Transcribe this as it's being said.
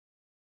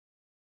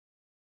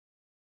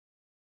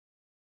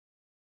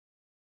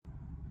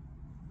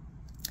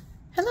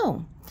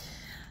Hello,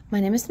 my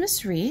name is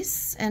Miss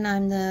Reese and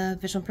I'm the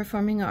Visual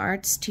Performing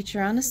Arts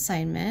teacher on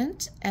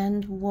assignment,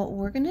 and what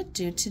we're going to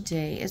do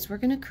today is we're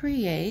going to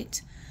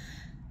create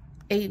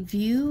a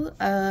view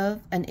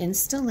of an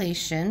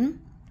installation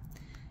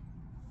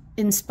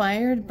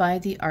inspired by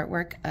the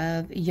artwork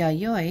of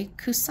Yayoi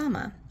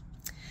Kusama.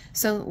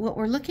 So what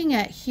we're looking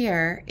at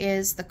here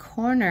is the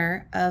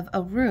corner of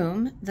a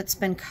room that's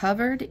been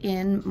covered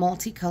in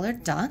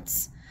multicolored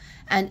dots,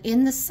 and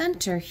in the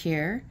center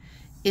here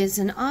is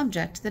an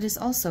object that is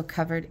also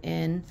covered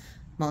in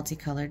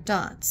multicolored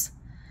dots.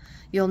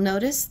 You'll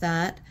notice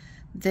that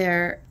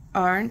there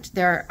aren't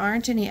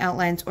any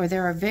outlines, or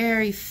there are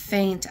very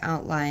faint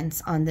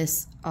outlines on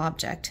this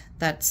object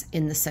that's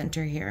in the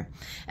center here.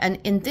 And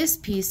in this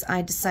piece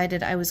I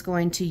decided I was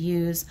going to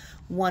use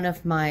one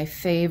of my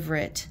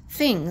favorite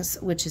things,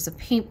 which is a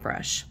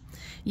paintbrush.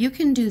 You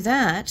can do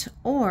that,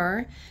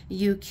 or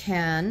you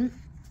can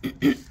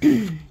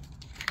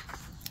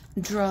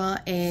draw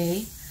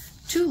a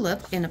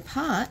tulip in a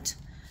pot,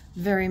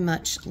 very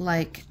much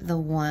like the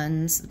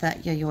ones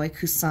that Yayoi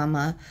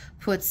Kusama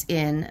puts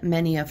in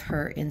many of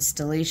her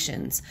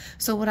installations.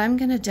 So what I'm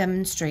going to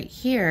demonstrate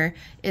here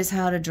is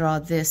how to draw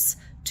this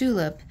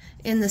tulip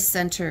in the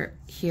center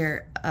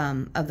here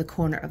of the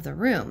corner of the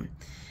room.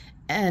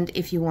 And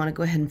if you want to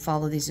go ahead and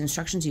follow these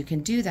instructions, you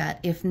can do that.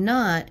 If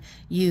not,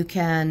 you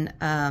can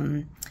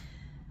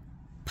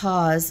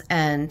pause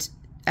and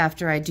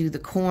after I do the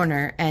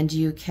corner, and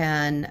you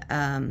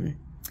can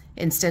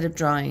instead of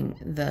drawing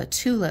the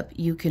tulip,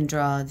 you can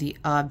draw the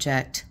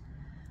object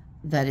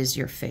that is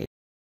your favorite.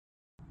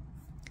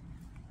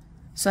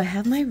 So I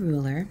have my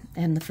ruler,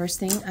 and the first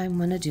thing I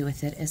want to do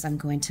with it is I'm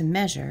going to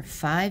measure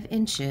 5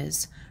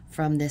 inches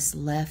from this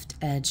left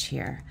edge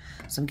here.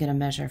 So I'm going to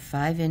measure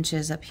 5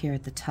 inches up here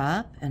at the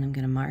top, and I'm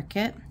going to mark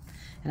it,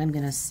 and I'm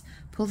going to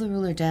pull the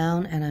ruler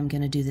down, and I'm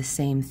going to do the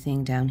same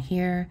thing down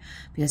here,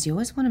 because you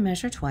always want to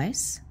measure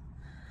twice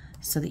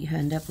so that you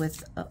end up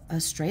with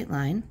a straight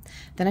line.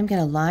 Then I'm going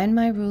to line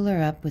my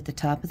ruler up with the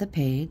top of the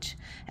page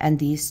and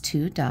these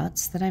 2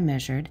 dots that I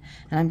measured,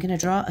 and I'm going to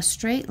draw a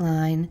straight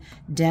line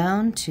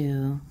down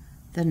to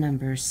the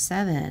number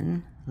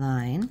 7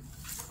 line.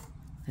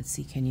 Let's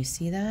see, can you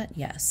see that?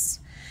 Yes.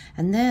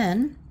 And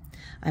then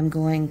I'm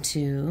going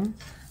to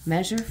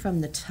measure from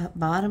the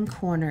bottom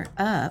corner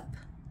up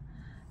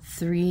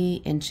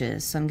 3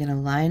 inches. So I'm going to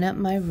line up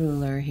my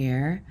ruler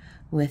here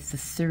with the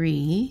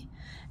 3,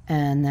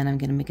 and then I'm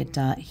going to make a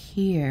dot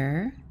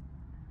here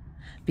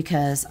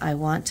because I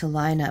want to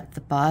line up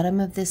the bottom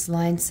of this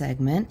line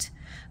segment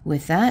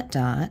with that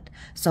dot,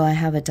 so I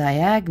have a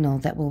diagonal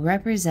that will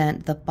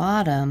represent the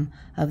bottom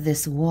of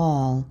this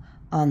wall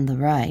on the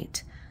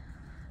right.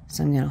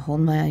 So I'm going to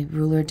hold my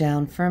ruler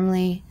down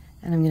firmly,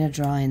 and I'm going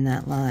to draw in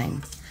that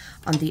line.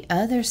 On the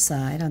other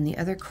side, on the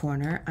other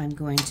corner, I'm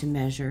going to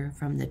measure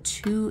from the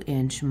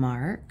 2-inch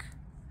mark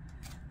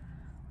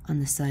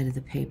on the side of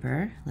the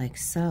paper, like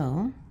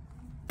so.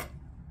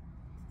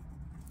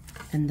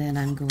 And then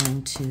I'm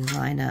going to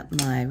line up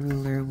my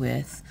ruler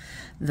with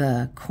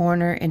the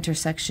corner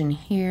intersection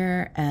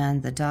here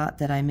and the dot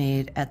that I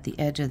made at the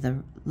edge of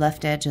the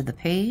left edge of the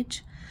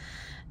page.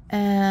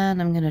 And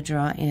I'm going to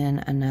draw in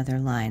another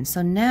line.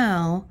 So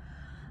now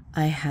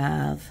I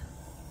have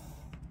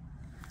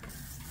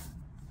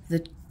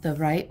the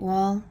right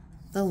wall,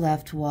 the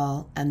left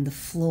wall, and the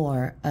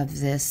floor of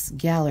this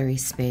gallery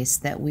space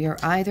that we are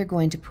either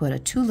going to put a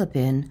tulip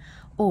in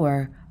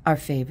or our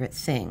favorite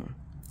thing.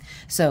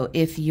 So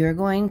if you're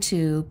going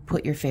to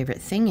put your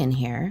favorite thing in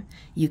here,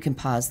 you can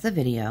pause the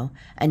video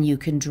and you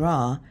can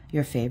draw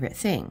your favorite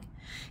thing.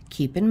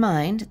 Keep in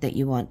mind that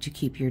you want to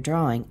keep your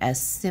drawing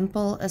as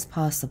simple as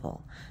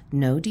possible.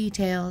 No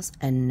details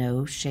and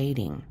no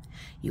shading.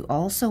 You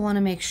also want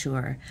to make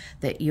sure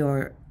that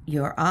your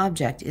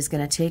object is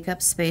going to take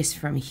up space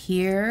from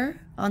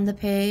here on the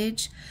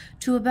page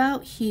to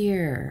about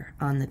here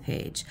on the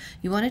page.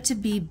 You want it to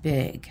be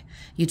big.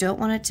 You don't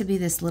want it to be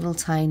this little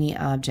tiny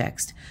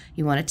object.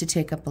 You want it to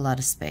take up a lot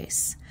of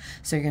space.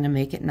 So you're going to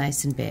make it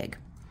nice and big.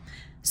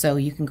 So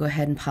you can go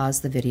ahead and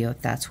pause the video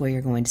if that's where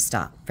you're going to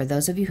stop. For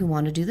those of you who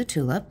want to do the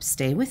tulip,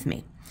 stay with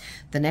me.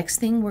 The next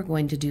thing we're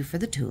going to do for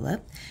the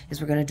tulip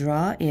is we're going to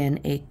draw in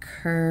a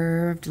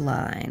curved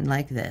line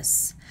like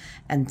this.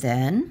 And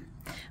then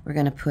we're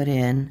going to put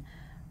in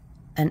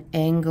an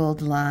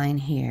angled line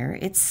here.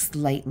 It's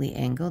slightly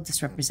angled.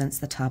 This represents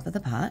the top of the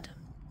pot.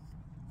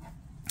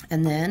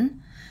 And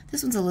then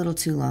this one's a little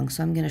too long,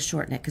 so I'm going to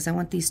shorten it because I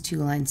want these 2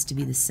 lines to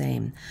be the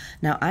same.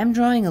 Now I'm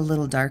drawing a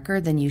little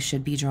darker than you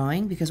should be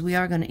drawing because we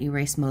are going to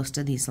erase most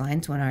of these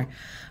lines when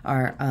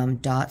our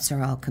dots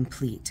are all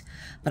complete.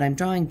 But I'm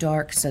drawing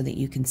dark so that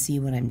you can see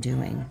what I'm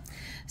doing.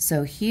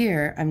 So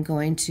here I'm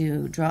going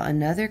to draw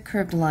another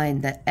curved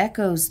line that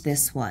echoes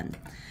this one.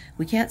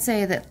 We can't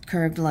say that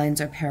curved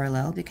lines are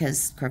parallel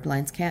because curved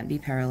lines can't be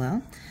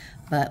parallel,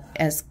 but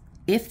as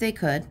if they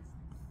could,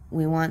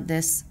 we want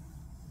this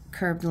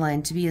curved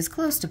line to be as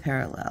close to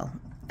parallel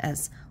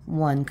as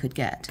one could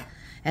get.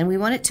 And we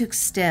want it to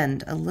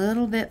extend a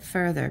little bit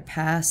further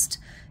past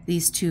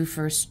these two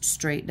first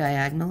straight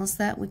diagonals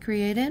that we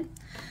created.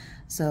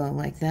 So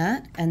like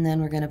that, and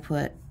then we're going to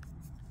put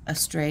a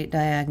straight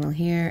diagonal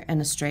here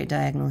and a straight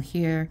diagonal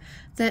here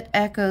that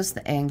echoes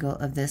the angle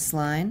of this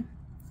line.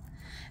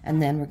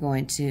 And then we're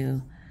going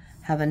to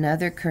have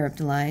another curved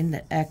line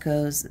that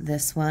echoes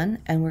this one,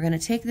 and we're going to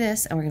take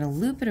this and we're going to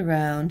loop it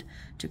around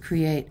to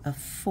create a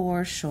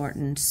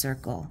foreshortened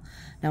circle.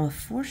 Now, a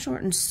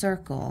foreshortened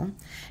circle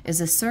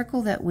is a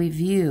circle that we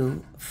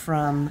view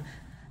from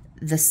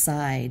the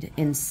side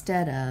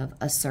instead of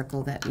a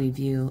circle that we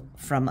view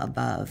from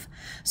above.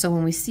 So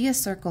when we see a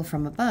circle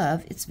from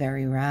above, it's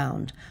very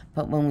round,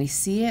 but when we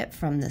see it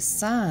from the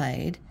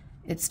side,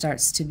 it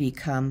starts to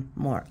become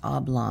more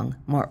oblong,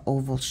 more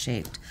oval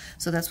shaped.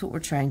 So that's what we're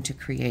trying to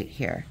create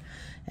here.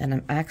 And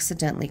I'm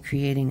accidentally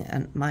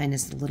creating, mine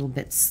is a little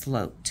bit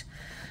sloped,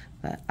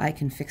 but I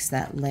can fix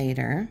that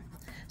later.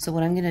 So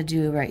what I'm going to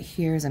do right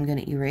here is I'm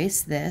going to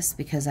erase this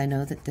because I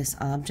know that this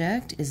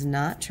object is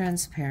not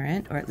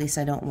transparent, or at least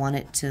I don't want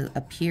it to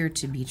appear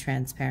to be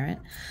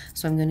transparent.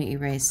 So I'm going to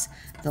erase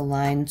the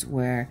lines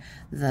where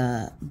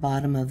the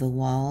bottom of the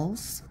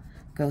walls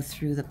go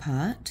through the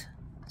pot.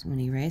 So I'm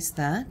going to erase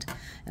that,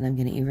 and I'm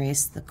going to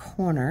erase the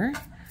corner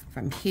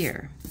from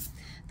here.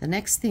 The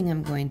next thing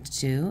I'm going to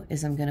do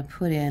is I'm going to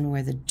put in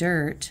where the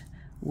dirt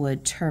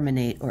would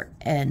terminate or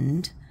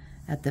end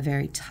at the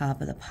very top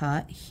of the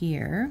pot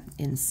here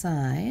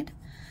inside,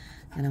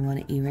 and I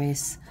want to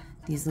erase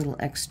these little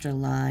extra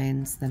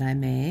lines that I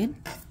made.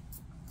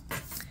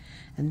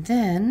 And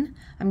then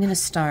I'm going to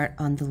start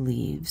on the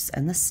leaves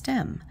and the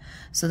stem.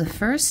 So the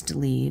first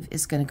leaf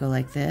is going to go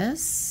like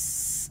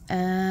this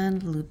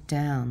and loop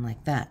down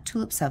like that.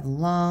 Tulips have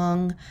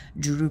long,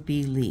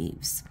 droopy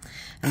leaves.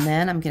 And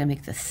then I'm going to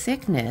make the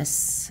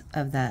thickness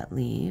of that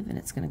leaf, and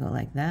it's going to go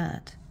like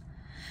that.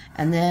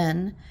 And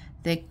then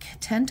they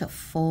tend to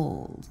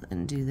fold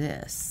and do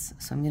this.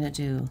 So I'm going to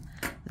do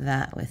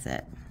that with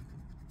it.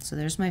 So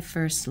there's my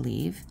first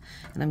leaf,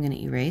 and I'm going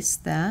to erase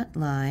that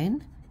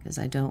line because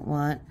I don't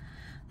want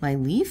my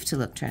leaf to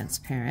look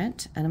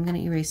transparent. And I'm going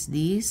to erase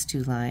these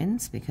two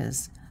lines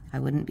because I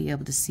wouldn't be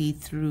able to see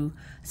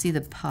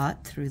the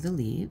pot through the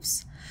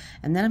leaves.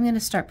 And then I'm going to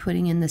start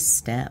putting in the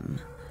stem.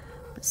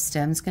 The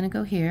stem's going to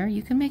go here.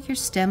 You can make your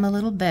stem a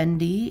little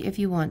bendy if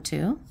you want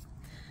to.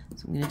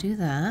 So I'm going to do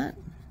that.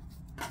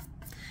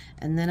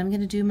 And then I'm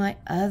going to do my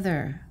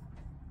other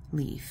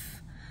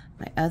leaf.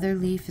 My other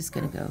leaf is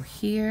going to go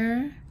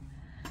here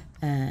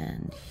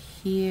and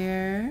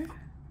here.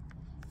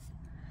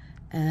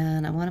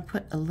 And I want to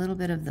put a little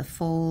bit of the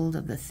fold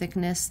of the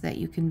thickness that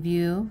you can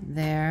view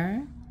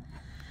there.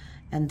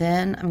 And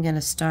then I'm going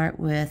to start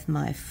with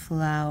my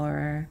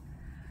flower.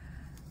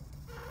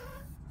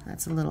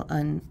 That's a little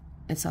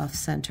it's off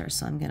center,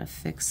 so I'm going to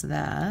fix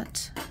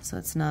that so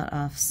it's not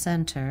off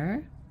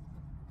center.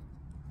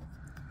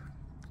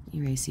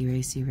 Erase,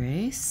 erase,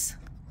 erase.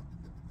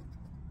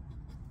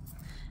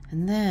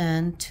 And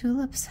then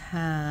tulips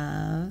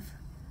have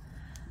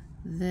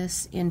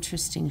this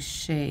interesting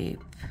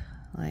shape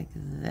like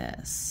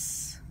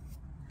this.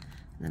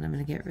 And then I'm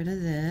going to get rid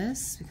of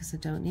this because I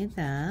don't need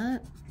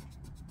that.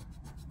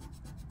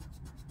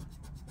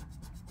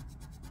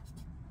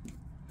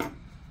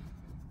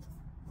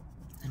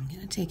 I'm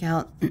going to take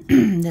out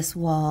this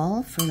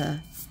wall for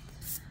the,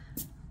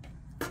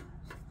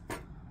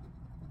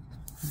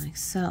 like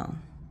so.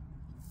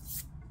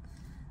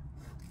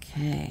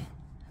 Okay,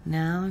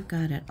 now I've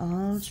got it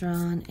all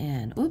drawn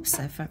in. Oops,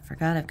 I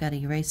forgot I've got to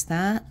erase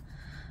that.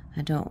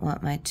 I don't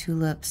want my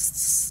tulip's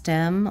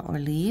stem or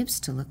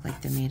leaves to look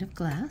like they're made of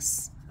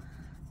glass.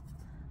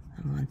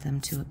 I want them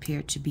to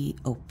appear to be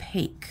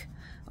opaque.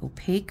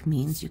 Opaque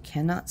means you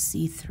cannot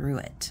see through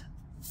it.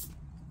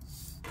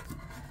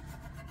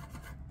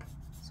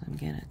 So I'm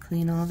going to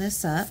clean all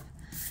this up.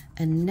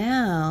 And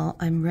now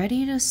I'm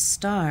ready to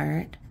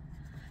start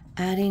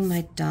adding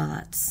my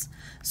dots.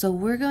 So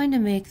we're going to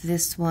make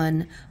this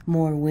one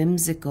more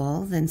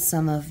whimsical than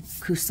some of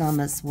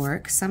Kusama's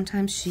work.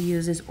 Sometimes she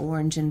uses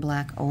orange and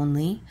black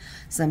only.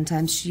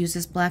 Sometimes she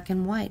uses black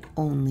and white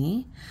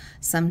only.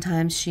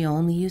 Sometimes she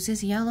only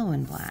uses yellow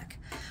and black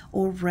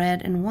or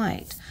red and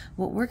white.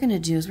 What we're going to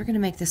do is we're going to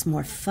make this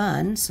more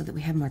fun so that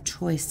we have more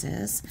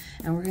choices,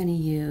 and we're going to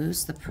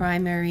use the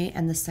primary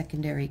and the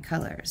secondary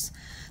colors.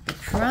 The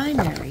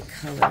primary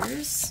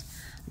colors,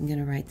 I'm going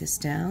to write this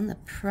down, the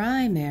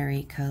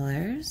primary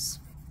colors,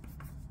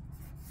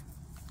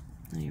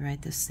 let me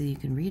write this so you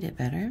can read it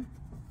better.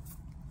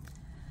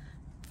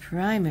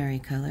 Primary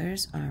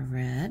colors are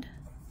red,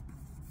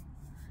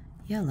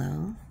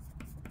 yellow,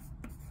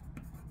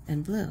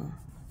 and blue.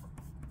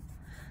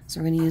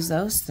 So we're going to use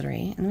those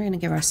three, and we're going to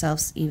give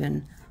ourselves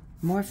even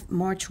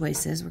more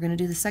choices. We're going to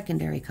do the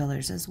secondary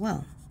colors as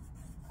well.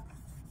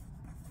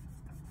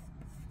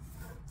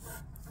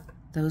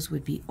 Those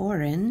would be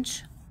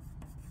orange,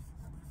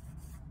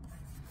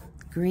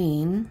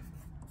 green,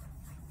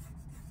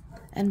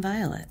 and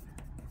violet.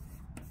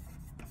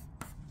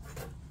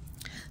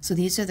 So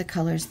these are the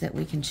colors that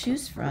we can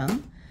choose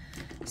from.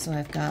 So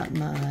I've got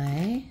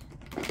my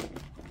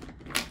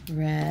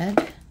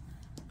red,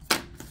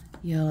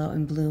 yellow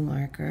and blue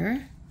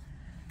marker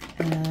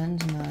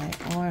and my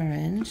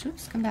orange.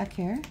 Oops, come back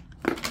here.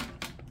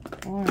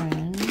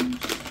 Orange,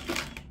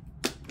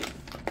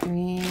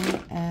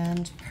 green,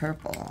 and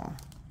purple.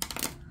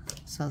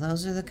 So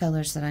those are the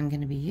colors that I'm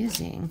going to be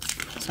using.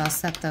 So I'll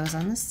set those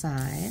on the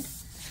side.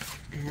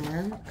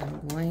 And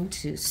I'm going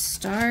to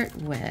start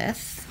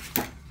with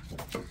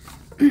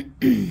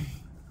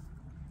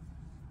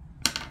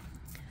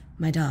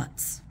my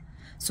dots.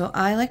 So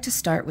I like to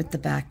start with the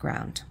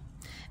background.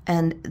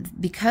 And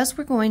because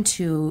we're going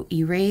to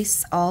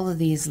erase all of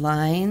these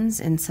lines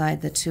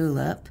inside the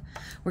tulip,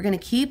 we're going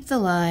to keep the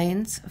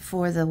lines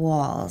for the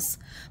walls,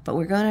 but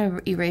we're going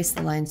to erase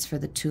the lines for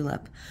the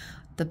tulip.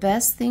 The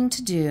best thing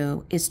to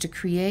do is to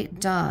create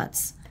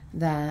dots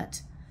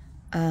that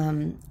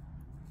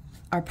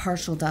are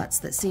partial dots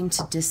that seem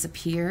to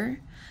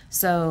disappear.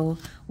 So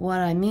what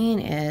I mean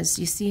is,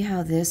 you see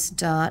how this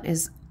dot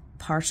is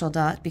partial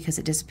dot because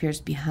it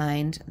disappears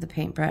behind the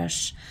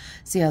paintbrush.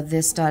 See how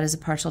this dot is a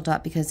partial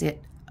dot because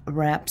it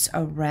wraps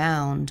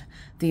around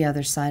the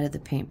other side of the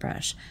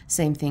paintbrush.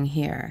 Same thing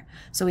here.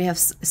 So we have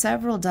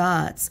several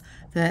dots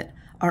that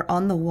are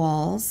on the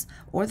walls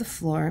or the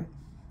floor,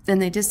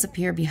 and they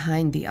disappear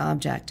behind the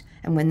object.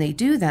 And when they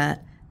do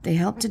that, they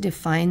help to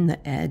define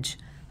the edge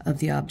of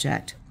the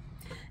object.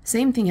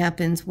 Same thing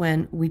happens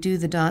when we do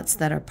the dots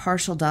that are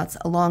partial dots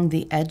along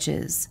the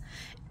edges.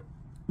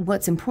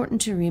 What's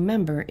important to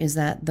remember is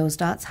that those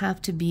dots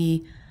have to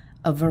be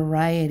a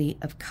variety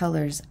of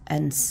colors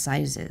and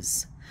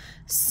sizes.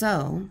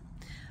 So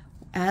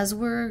as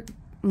we're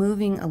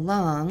moving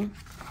along,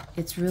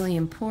 it's really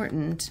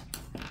important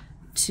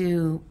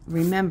to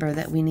remember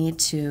that we need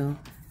to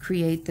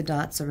create the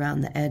dots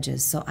around the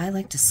edges. So I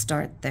like to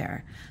start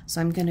there. So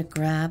I'm going to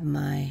grab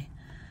my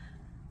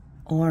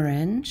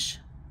orange.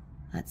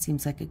 That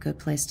seems like a good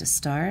place to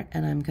start.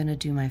 And I'm going to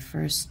do my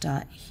first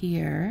dot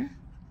here.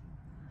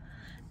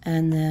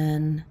 And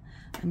then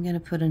I'm going to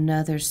put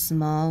another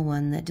small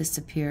one that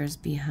disappears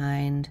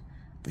behind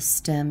the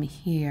stem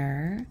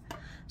here.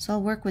 So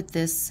I'll work with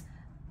this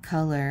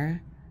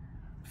color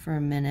for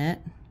a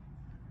minute.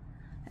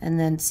 And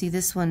then see,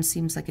 this one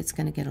seems like it's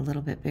going to get a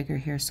little bit bigger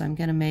here. So I'm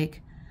going to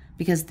make,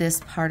 because this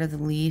part of the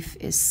leaf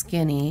is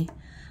skinny,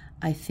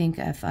 I think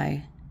if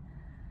I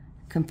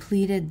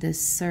completed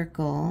this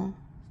circle,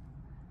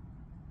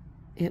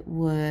 it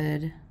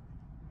would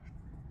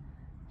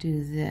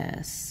do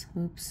this.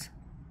 Oops.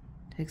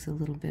 Takes a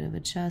little bit of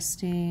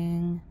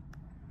adjusting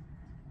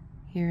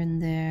here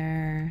and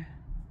there.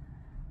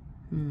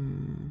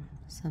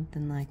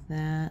 Something like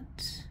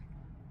that.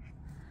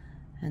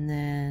 And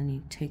then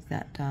you take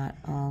that dot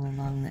all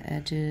along the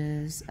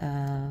edges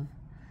of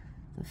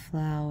the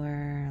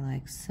flower,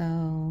 like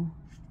so.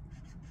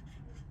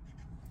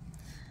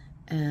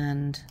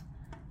 And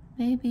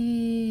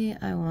maybe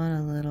I want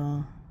a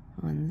little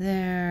one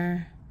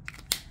there.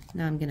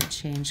 Now I'm going to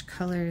change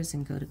colors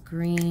and go to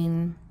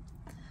green.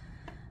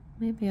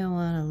 Maybe I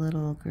want a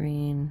little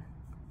green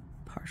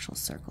partial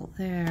circle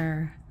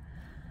there,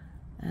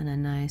 and a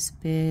nice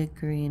big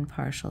green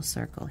partial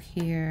circle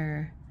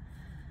here.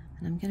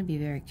 And I'm going to be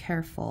very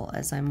careful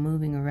as I'm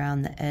moving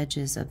around the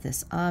edges of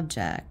this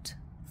object.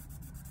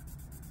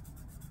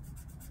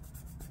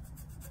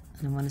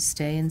 And I want to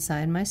stay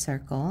inside my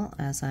circle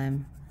as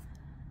I'm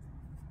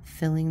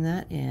filling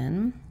that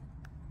in.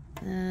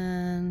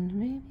 And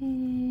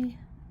maybe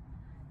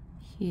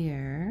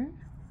here.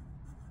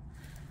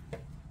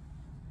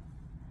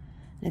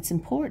 It's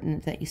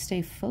important that you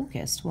stay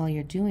focused while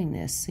you're doing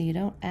this so you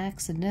don't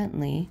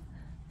accidentally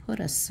put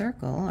a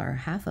circle or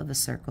half of a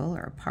circle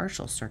or a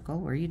partial circle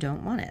where you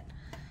don't want it.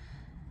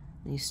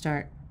 You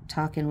start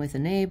talking with a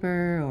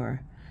neighbor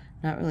or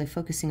not really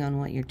focusing on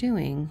what you're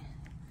doing,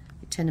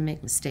 you tend to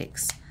make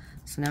mistakes.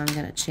 So now I'm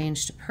going to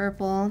change to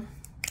purple,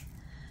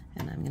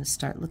 and I'm going to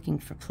start looking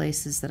for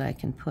places that I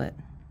can put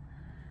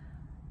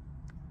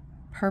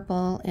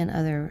purple in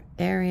other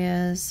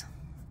areas.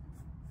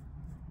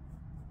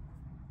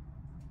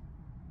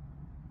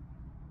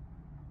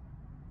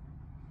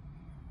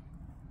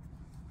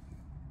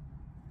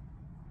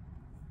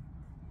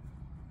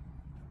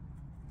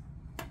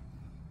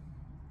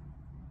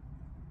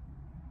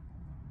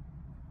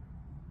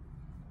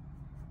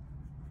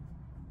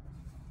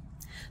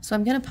 So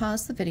I'm going to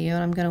pause the video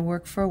and I'm going to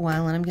work for a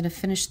while, and I'm going to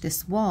finish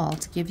this wall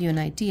to give you an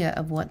idea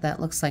of what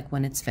that looks like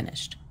when it's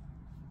finished.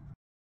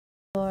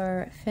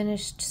 Your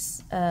finished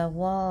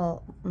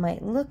wall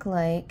might look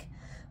like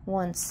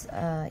once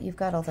you've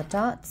got all the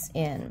dots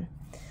in.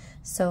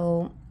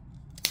 So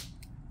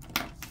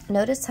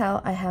notice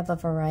how I have a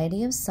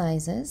variety of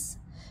sizes,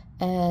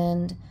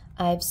 and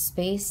I've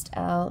spaced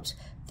out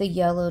the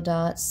yellow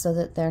dots so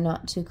that they're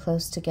not too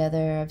close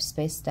together. I've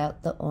spaced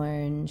out the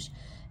orange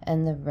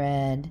and the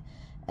red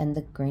and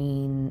the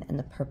green and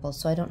the purple,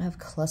 so I don't have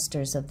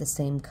clusters of the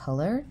same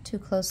color too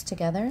close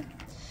together.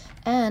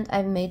 And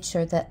I've made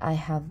sure that I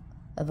have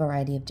a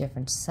variety of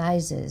different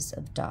sizes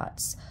of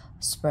dots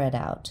spread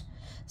out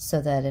so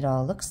that it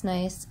all looks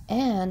nice.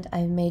 And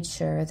I've made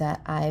sure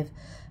that I've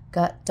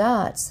got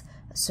dots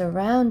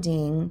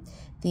surrounding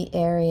the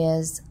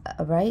areas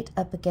right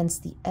up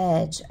against the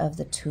edge of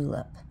the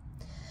tulip.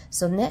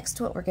 So next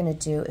what we're going to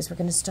do is we're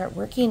going to start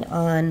working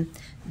on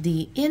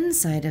the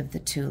inside of the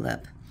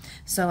tulip.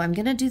 So I'm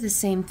going to do the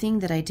same thing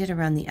that I did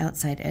around the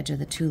outside edge of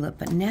the tulip,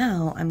 but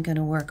now I'm going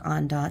to work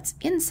on dots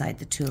inside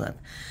the tulip.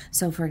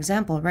 So for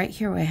example, right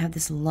here where I have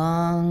this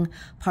long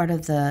part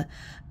of the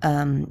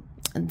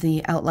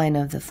outline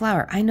of the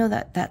flower, I know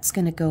that that's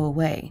going to go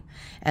away.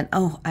 And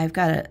oh, I've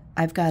got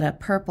a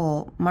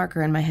purple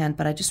marker in my hand,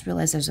 but I just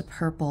realized there's a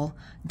purple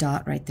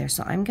dot right there.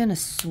 So I'm going to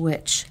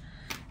switch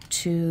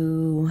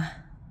to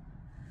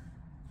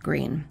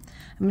green.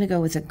 I'm going to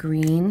go with a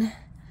green,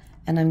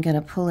 and I'm going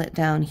to pull it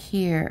down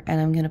here,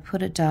 and I'm going to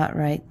put a dot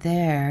right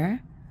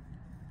there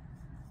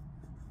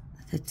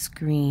that's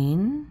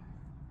green.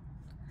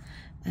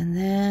 And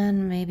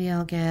then maybe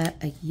I'll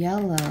get a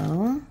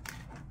yellow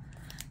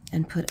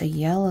and put a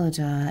yellow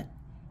dot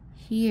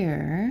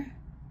here.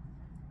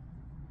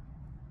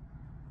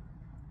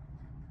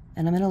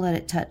 And I'm going to let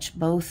it touch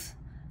both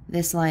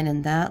this line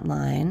and that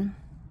line.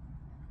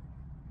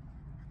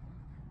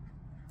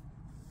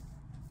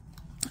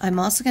 I'm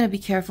also going to be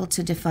careful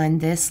to define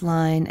this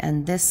line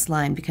and this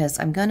line because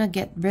I'm going to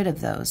get rid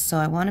of those. So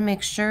I want to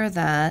make sure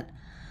that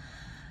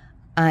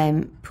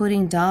I'm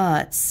putting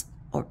dots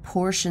or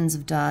portions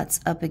of dots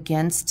up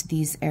against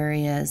these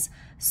areas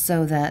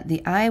so that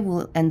the eye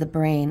will and the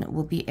brain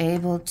will be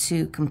able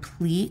to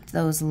complete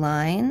those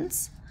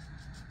lines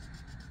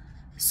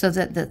so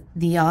that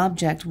the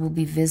object will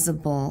be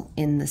visible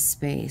in the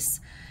space.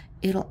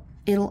 It'll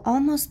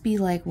almost be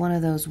like one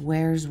of those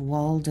Where's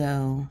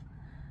Waldo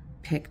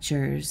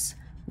pictures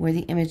where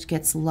the image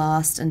gets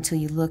lost until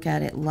you look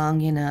at it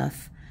long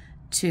enough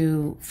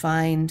to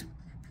find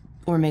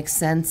or make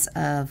sense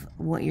of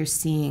what you're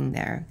seeing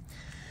there.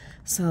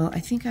 So I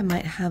think I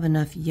might have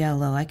enough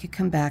yellow. I could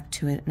come back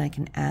to it and I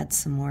can add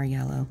some more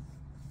yellow.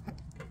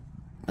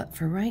 But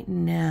for right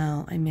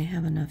now, I may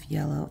have enough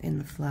yellow in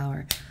the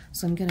flower.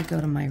 So I'm going to go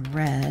to my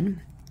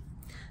red,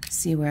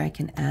 see where I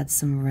can add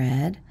some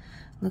red.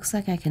 Looks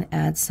like I can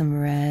add some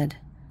red.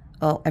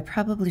 Oh, I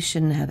probably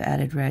shouldn't have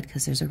added red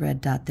because there's a red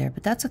dot there,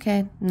 but that's okay.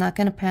 I'm not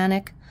going to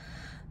panic.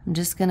 I'm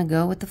just going to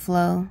go with the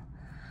flow.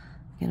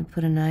 I'm going to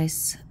put a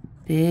nice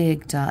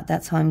big dot.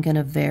 That's how I'm going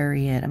to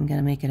vary it. I'm going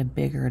to make it a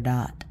bigger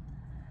dot.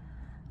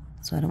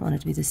 So I don't want it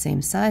to be the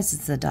same size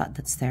as the dot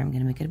that's there. I'm going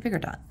to make it a bigger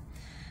dot.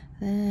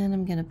 Then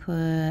I'm going to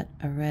put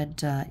a red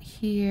dot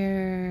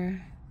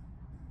here.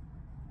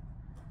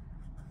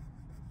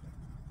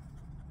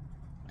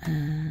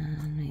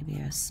 And maybe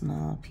a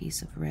small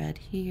piece of red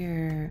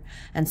here,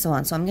 and so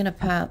on. So I'm going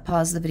to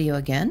pause the video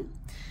again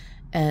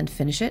and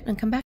finish it and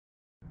come back.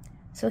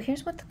 So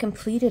here's what the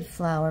completed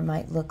flower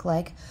might look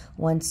like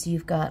once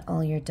you've got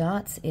all your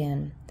dots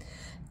in.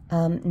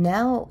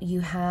 Now you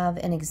have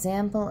an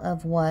example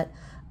of what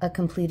a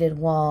completed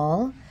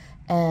wall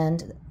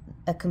and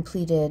a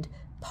completed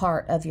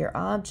part of your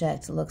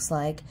object looks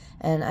like,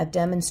 and I've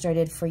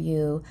demonstrated for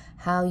you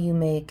how you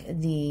make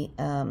the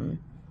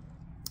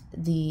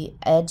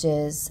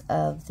edges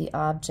of the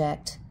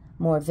object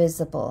more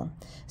visible.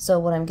 So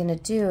what I'm going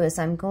to do is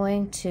I'm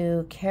going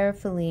to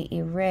carefully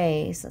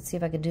erase. Let's see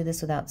if I can do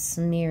this without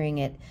smearing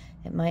it.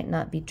 It might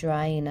not be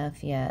dry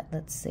enough yet.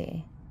 Let's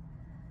see.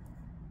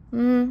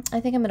 I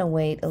think I'm going to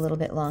wait a little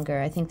bit longer.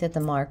 I think that the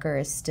marker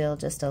is still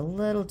just a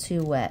little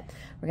too wet.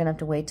 We're going to have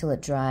to wait till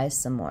it dries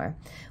some more.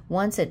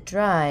 Once it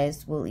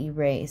dries, we'll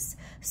erase.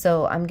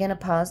 So I'm going to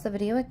pause the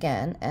video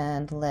again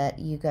and let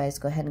you guys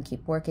go ahead and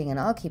keep working, and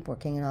I'll keep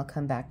working, and I'll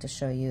come back to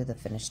show you the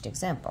finished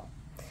example.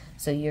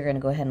 So you're going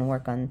to go ahead and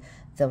work on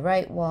the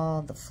right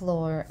wall, the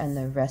floor, and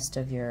the rest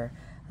of your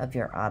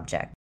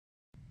object.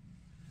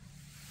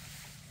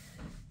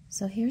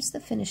 So here's the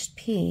finished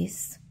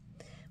piece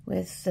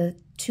with the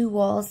two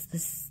walls,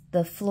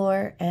 the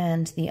floor,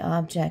 and the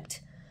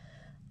object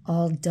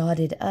all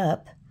dotted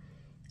up.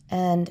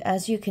 And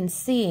as you can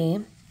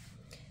see,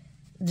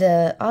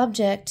 the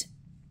object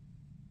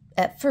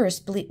at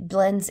first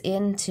blends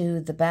into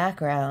the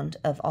background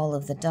of all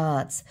of the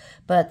dots,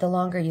 but the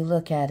longer you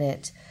look at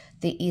it,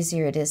 the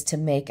easier it is to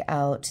make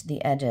out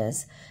the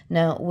edges.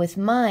 Now with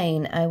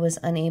mine, I was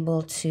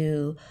unable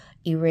to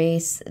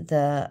erase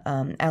the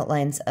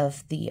outlines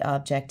of the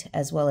object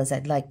as well as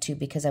I'd like to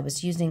because I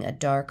was using a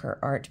darker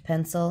art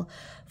pencil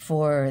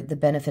for the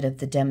benefit of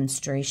the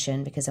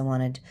demonstration because I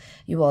wanted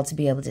you all to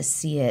be able to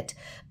see it.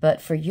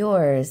 But for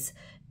yours,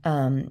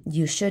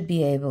 you should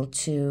be able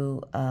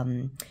to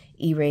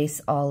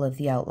erase all of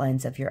the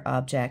outlines of your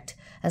object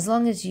as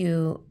long as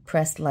you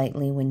pressed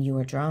lightly when you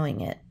were drawing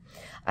it.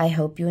 I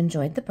hope you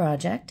enjoyed the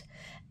project,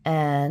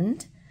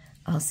 and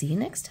I'll see you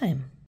next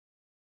time.